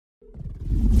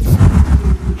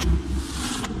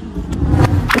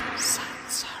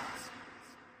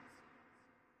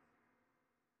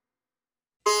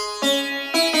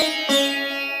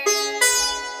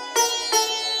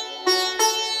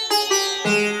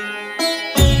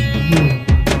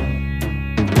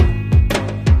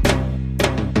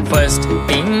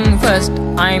First,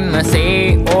 I'ma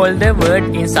say all the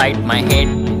words inside my head.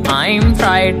 I'm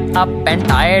fried up and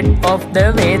tired of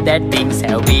the way that things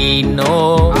have been.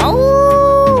 No,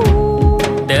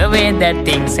 the way that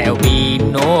things have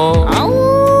been. No.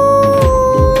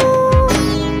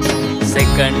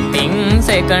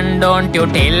 Second, don't you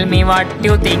tell me what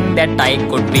you think that I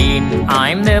could be.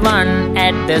 I'm the one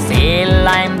at the sail,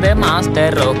 I'm the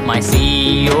master of my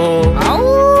CEO.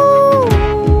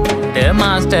 The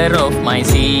master of my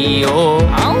CEO.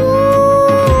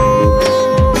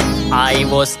 I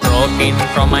was broken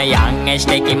from a young age,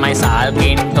 taking my sulk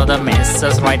into the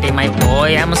messes, writing my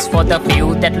poems for the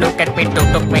few that look at me,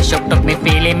 took me, shook, took me,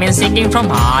 feeling me, singing from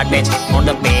heart edge on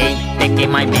the pain,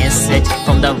 taking my message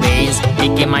from the veins,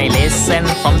 taking my lesson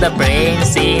from the brain,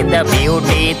 seeing the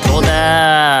beauty through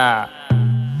the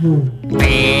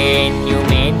pain. You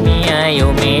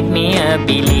made me a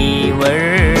believer.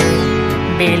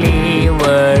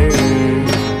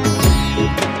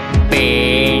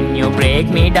 Pain, you break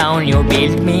me down, you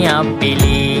build me up,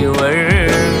 believer.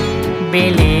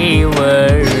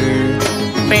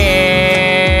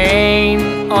 Pain,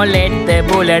 oh let the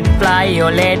bullet fly, oh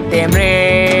let them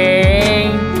rain.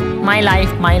 My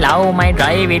life, my love, my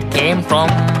drive, it came from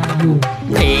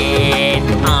pain.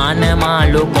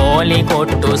 Anamalu koli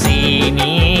kottu see me.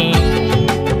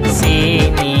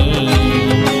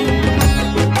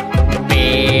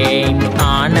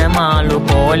 Anamalu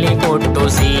koli kottu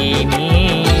see me.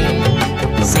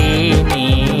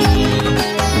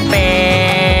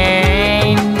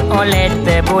 Pain, oh let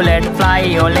the bullet fly,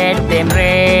 oh let them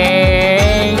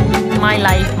rain. My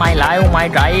life, my life, my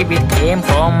drive, it came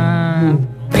from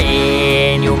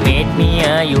pain. You made me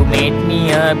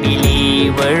a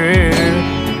believer.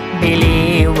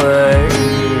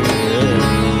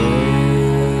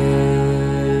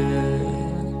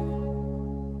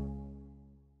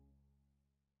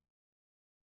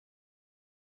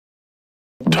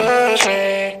 Touch me,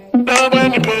 love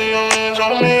when you put your hands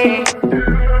on me.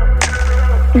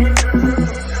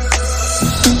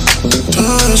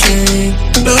 Touch me,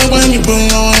 love when you put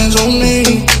your hands on me.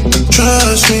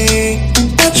 Trust me,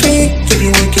 watch me, give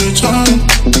you a good time.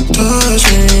 Touch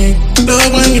me,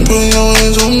 love when you put your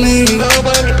hands on me. Love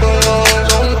when you put your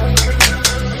hands on me.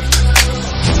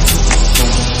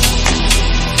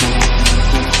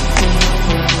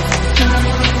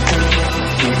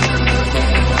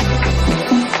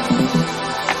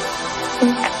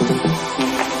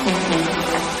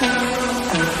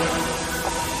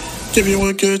 Give you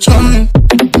a good time.